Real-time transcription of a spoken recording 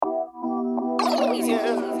I wanna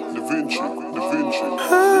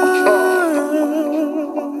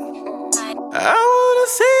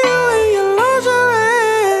see you in your lingerie.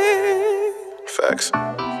 Facts.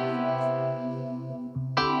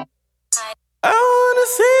 I wanna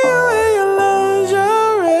see you in your lingerie.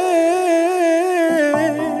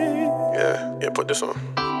 Yeah, put this on.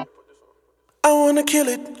 I wanna kill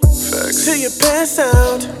it. Facts. Till you pass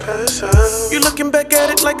out. You looking back at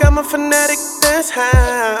it like I'm a fanatic, that's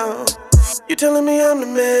how. You telling me I'm the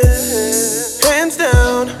man. Hands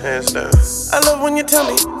down. I love when you tell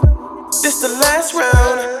me this the last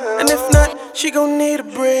round. And if not, she gon' need a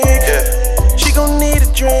break. She gon' need a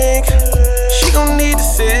drink. She gon' need to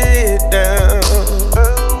sit down.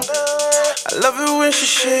 I love it when she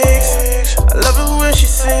shakes. I love it when she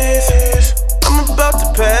says I'm about to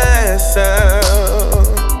pass out.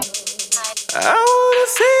 I wanna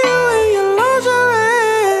see you in your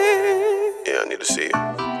lingerie. Yeah, I need to see you.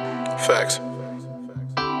 Facts.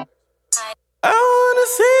 I wanna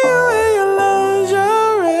see you in your lingerie.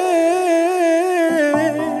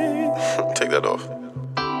 Take that off.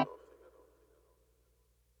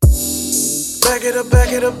 Back it up,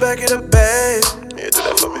 back it up, back it up, babe. Yeah, do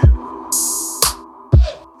that for me.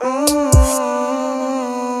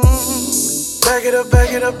 Back it up,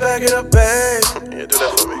 back it up, back it up, babe. Yeah, do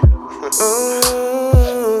that for me.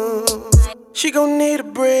 She gon' need a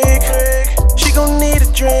break. She gon' need a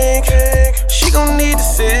drink. She gon' need to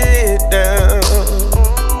sit down.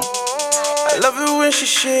 I love it when she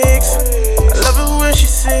shakes. I love it when she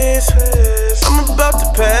says I'm about to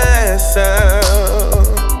pass out.